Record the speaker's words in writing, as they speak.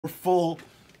We're full.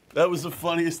 That was the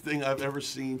funniest thing I've ever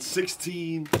seen.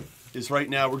 16 is right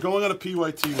now. We're going on a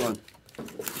PYT run.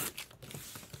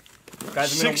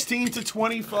 Guys, 16 to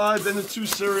 25, then the 2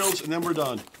 cereals, and then we're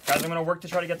done. Guys, I'm going to work to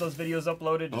try to get those videos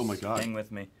uploaded. Just oh my God. Hang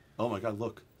with me. Oh my God,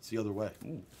 look. It's the other way.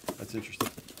 Ooh. That's interesting.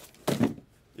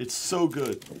 It's so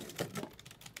good.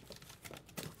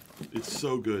 It's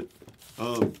so good.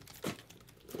 Good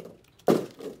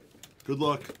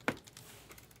luck.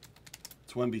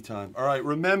 It's Wemby time. All right,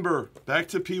 remember, back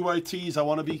to PYTs. I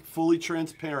want to be fully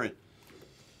transparent.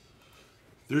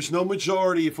 There's no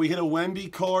majority. If we hit a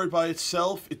Wemby card by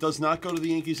itself, it does not go to the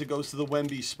Yankees. It goes to the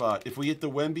Wemby spot. If we hit the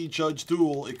Wemby Judge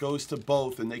duel, it goes to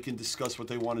both, and they can discuss what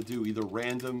they want to do, either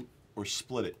random or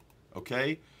split it.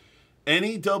 Okay?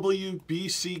 Any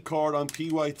WBC card on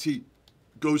PYT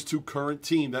goes to current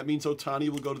team. That means Ohtani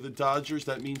will go to the Dodgers.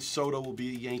 That means Soto will be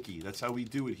a Yankee. That's how we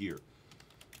do it here.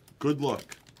 Good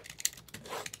luck.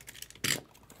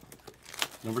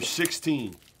 Number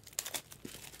 16.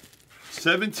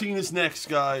 17 is next,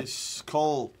 guys.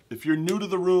 Cole, if you're new to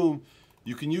the room,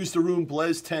 you can use the room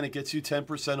Blez 10. It gets you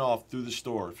 10% off through the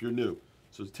store if you're new.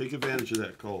 So take advantage of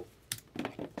that, Cole.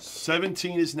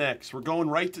 17 is next. We're going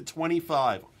right to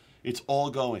 25. It's all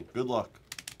going. Good luck.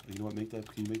 You know what? Make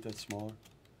that. Can you make that smaller?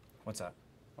 What's that?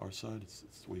 Our side. It's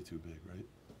way too big, right?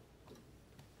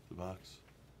 The box.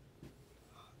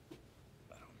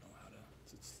 I don't know how to.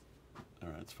 All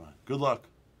right, it's fine. Good luck.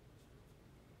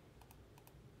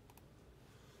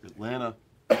 Atlanta.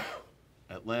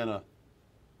 Atlanta.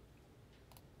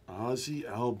 Ozzy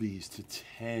Albies to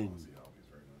 10. Ozzy Albies,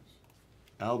 very nice.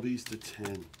 Albies to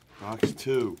 10. Box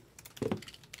 2. I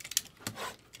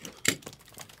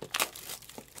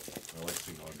like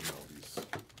seeing Ozzy Albies.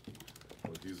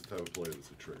 But he's the type of player that's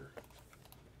a trigger.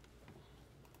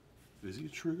 Is he a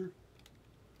trigger?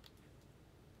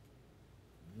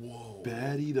 Whoa.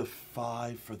 Batty to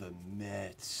 5 for the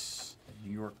Mets.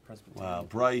 New York Presbyterian. Wow,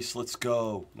 Bryce, let's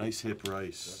go. Nice hit,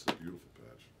 Bryce. That's a beautiful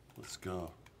patch. Let's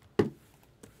go.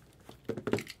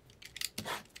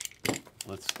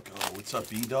 Let's go. What's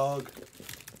up, E-Dog?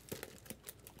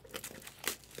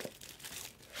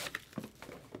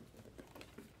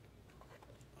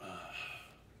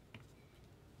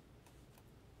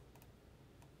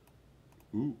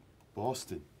 Ooh,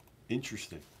 Boston.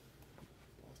 Interesting.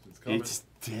 Boston's coming. It's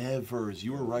Devers.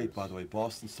 You were right, by the way.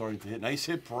 Boston's starting to hit. Nice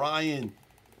hit, Brian.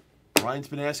 Brian's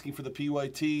been asking for the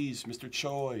PYTs. Mr.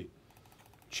 Choi.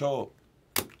 Cho.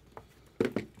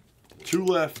 2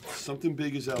 left. Something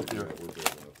big is out there. We're building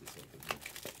up to something.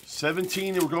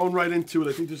 17, and we're going right into it.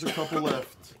 I think there's a couple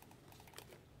left.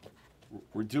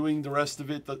 We're doing the rest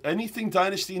of it. Anything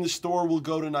Dynasty in the store will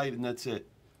go tonight, and that's it.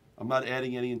 I'm not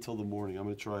adding any until the morning. I'm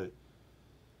going to try it.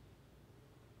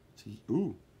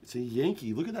 Ooh, it's a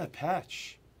Yankee. Look at that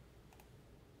patch.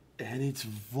 And it's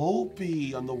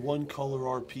Volpe on the 1-color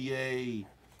RPA.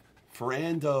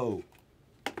 Ferrando.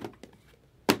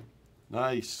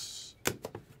 Nice.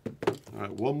 All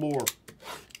right, one more.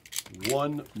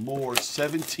 One more.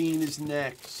 17 is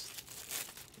next.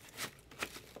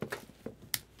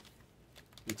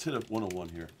 Let's hit a 101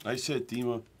 here. Nice hit,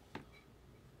 Dima.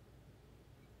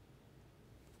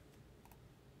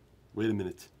 Wait a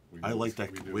minute. I like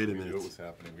that. Wait a minute. We knew it was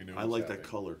happening. We knew it was I like happening. that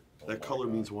color. Oh That color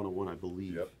means 101, I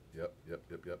believe. Yep.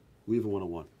 We have a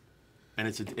 101. And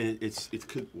it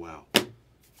could, wow.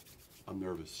 I'm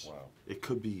nervous. Wow. It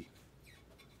could be.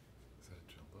 Is that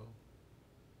a jumbo?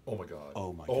 Oh my God.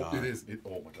 Oh my God. Oh, it is.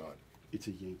 Oh my God. It's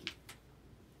a Yankee.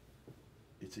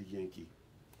 It's a Yankee.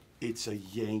 It's a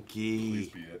Yankee. Please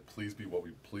be it. Please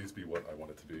be what I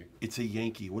want it to be. It's a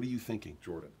Yankee. What are you thinking?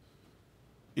 Jordan.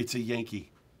 It's a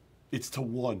Yankee. It's to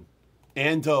 1.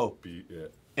 Ando. Be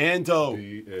it. Ando.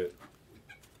 Be it.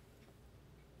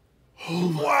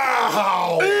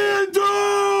 Wow!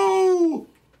 Ando!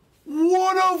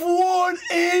 1 of 1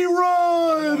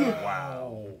 A-Rod!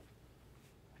 Wow.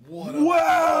 What a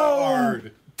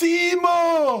card.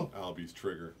 Dima! Albies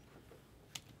trigger.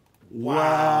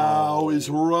 Wow is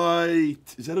right.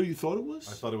 Is that who you thought it was?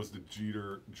 I thought it was the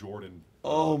Jeter Jordan.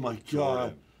 Oh my Jordan.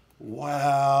 God.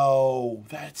 Wow.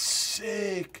 That's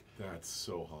sick. That's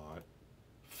so hot.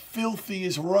 Filthy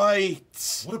is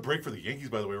right. What a break for the Yankees,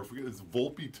 by the way. We're forgetting it's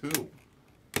Volpe, too.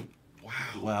 Wow.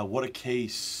 Wow, what a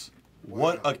case. Wow.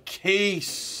 What a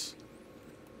case.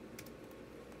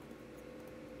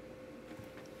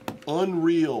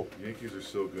 Unreal. The Yankees are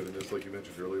so good in this, like you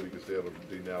mentioned earlier, because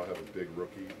they now have a big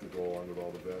rookie to go along with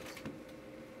all the vets.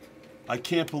 I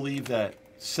can't believe that.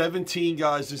 17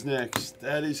 guys is next.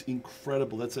 That is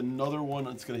incredible. That's another one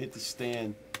that's going to hit the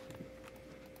stand.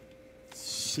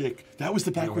 Sick. That was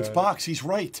the backwards box. He's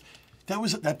right.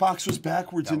 That box was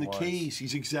backwards That in the was. case.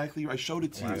 He's exactly right. I showed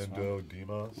it to you. Ando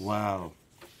Dimas. Wow.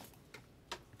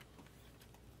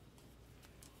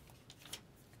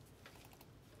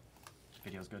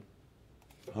 Video's good.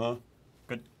 Huh?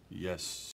 Good. Yes.